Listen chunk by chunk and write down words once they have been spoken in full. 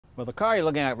Well, the car you're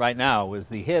looking at right now was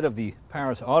the hit of the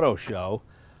Paris Auto Show.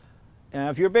 And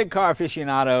if you're a big car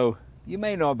aficionado, you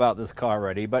may know about this car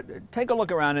already, but take a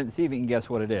look around it and see if you can guess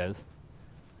what it is.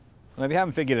 Well, if you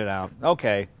haven't figured it out,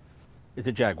 okay, it's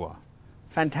a Jaguar.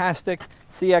 Fantastic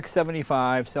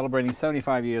C-X75, celebrating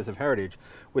 75 years of heritage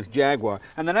with Jaguar.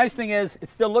 And the nice thing is, it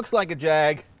still looks like a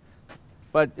Jag,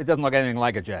 but it doesn't look anything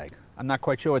like a Jag. I'm not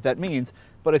quite sure what that means,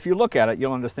 but if you look at it,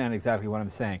 you'll understand exactly what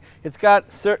I'm saying. It's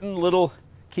got certain little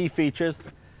key features.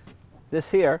 This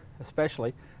here,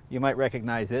 especially, you might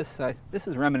recognize this. This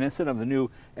is reminiscent of the new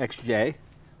XJ,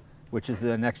 which is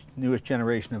the newest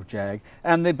generation of Jag.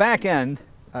 And the back end,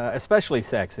 especially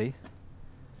sexy.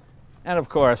 And of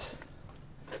course,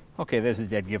 okay, there's a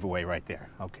dead giveaway right there.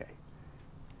 Okay.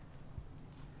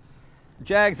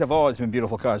 Jags have always been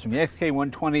beautiful cars, from the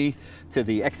XK120 to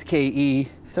the XKE.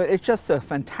 So it's just a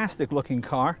fantastic looking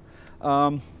car.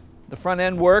 The front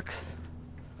end works.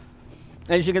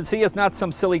 As you can see, it's not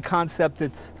some silly concept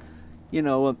that's, you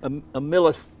know, a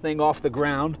millis thing off the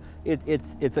ground.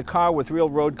 It's a car with real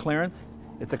road clearance.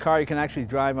 It's a car you can actually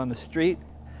drive on the street.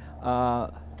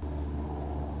 I'm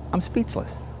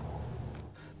speechless.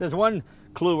 There's one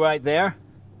clue right there,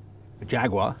 a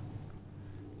Jaguar.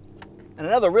 And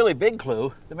another really big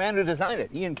clue, the man who designed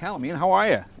it, Ian Callum. Ian, how are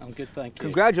you? I'm good, thank you.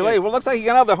 Congratulations. Good. Well, it looks like you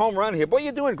got another home run here. Boy,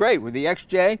 you're doing great with the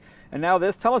XJ and now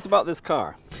this. Tell us about this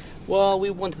car. Well, we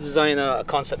wanted to design a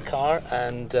concept car,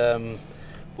 and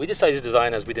we decided to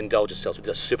design as we'd indulge ourselves with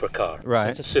a supercar.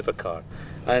 Right. So it's a supercar.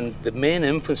 And the main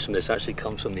influence from this actually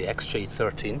comes from the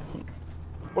XJ13.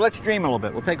 Well, let's dream a little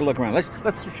bit. We'll take a look around.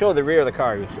 Let's show the rear of the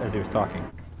car as he was talking.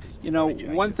 You know,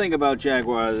 one thing about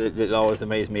Jaguar that always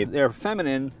amazed me, they're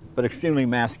feminine but extremely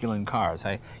masculine cars.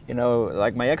 You know,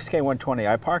 like my XK120,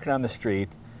 I park it on the street,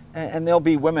 and there'll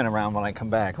be women around when I come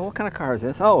back. Oh, what kind of car is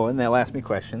this? Oh, and they'll ask me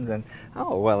questions, and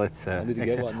oh, well, it's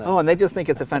oh, and they just think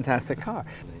it's a fantastic car.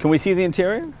 Can we see the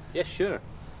interior? Yes, sure.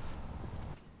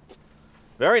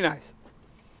 Very nice.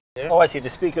 Yeah. Oh, I see the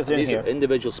speakers in here. These are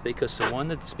individual speakers, so when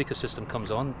the speaker system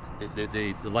comes on,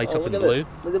 they light up in look blue.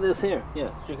 Look at this here. Yeah,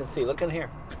 as you can see, look in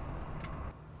here.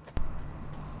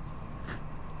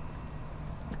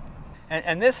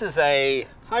 And this is a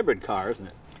hybrid car, isn't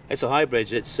it? It's a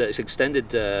hybrid. It's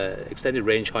extended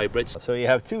range hybrid. So you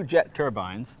have two jet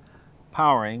turbines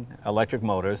powering electric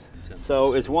motors.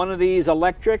 So is one of these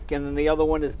electric and then the other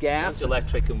one is gas? One's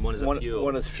electric and one is a fuel.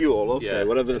 One is fuel, okay, yeah,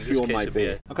 whatever the fuel might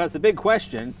be. Because the big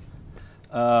question,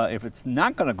 if it's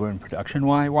not going to go in production,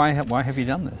 why have you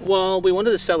done this? Well, we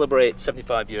wanted to celebrate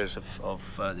 75 years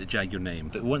of the Jaguar name,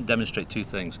 but we want to demonstrate two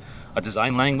things. A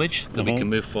design language that we can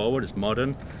move forward, it's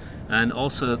modern, and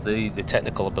also the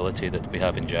technical ability that we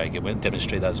have in Jaguar. We want to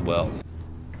demonstrate that as well.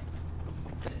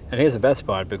 And here's the best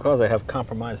part, because I have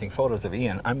compromising photos of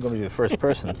Ian, I'm going to be the first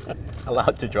person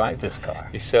allowed to drive this car.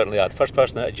 You certainly are. First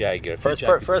person out of Jaguar.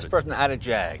 First person out of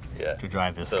Jag to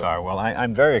drive this car. Well,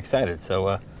 I'm very excited,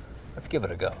 so let's give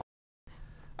it a go.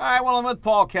 All right, well, I'm with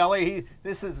Paul Kelly.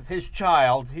 This is his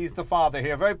child. He's the father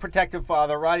here, very protective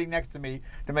father, riding next to me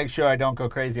to make sure I don't go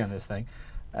crazy on this thing.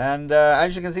 And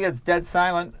as you can see, it's dead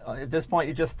silent. At this point,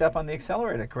 you just step on the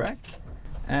accelerator, correct?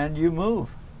 And you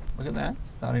move. Look at that,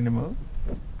 starting to move.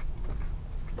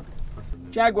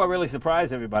 Jaguar really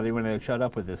surprised everybody when they showed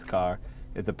up with this car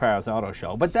at the Paris Auto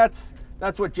Show. But that's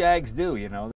what Jags do, you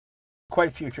know.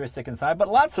 Quite futuristic inside, but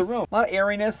lots of room. A lot of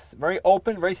airiness, very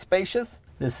open, very spacious.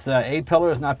 This A-pillar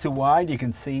is not too wide. You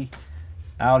can see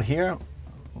out here.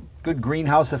 Good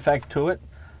greenhouse effect to it.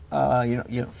 You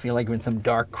don't feel like you're in some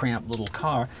dark, cramped little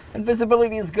car. And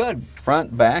visibility is good.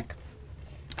 Front, back.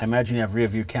 I imagine you have rear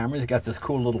view cameras. You got this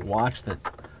cool little watch that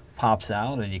pops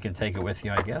out and you can take it with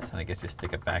you, I guess. And I guess you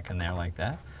stick it back in there like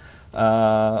that.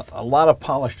 A lot of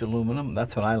polished aluminum.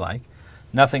 That's what I like.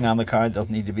 Nothing on the car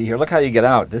doesn't need to be here. Look how you get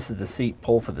out. This is the seat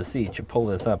pull for the seat. You pull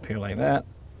this up here like that,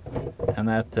 and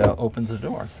that opens the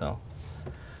door. So,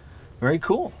 very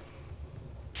cool.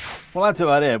 Well, that's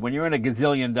about it. When you're in a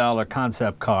gazillion-dollar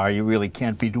concept car, you really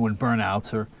can't be doing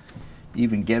burnouts or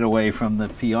even get away from the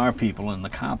PR people and the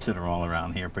cops that are all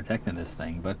around here protecting this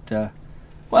thing. But,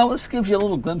 well, this gives you a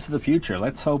little glimpse of the future.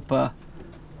 Let's hope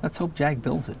Jag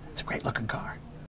builds it. It's a great-looking car.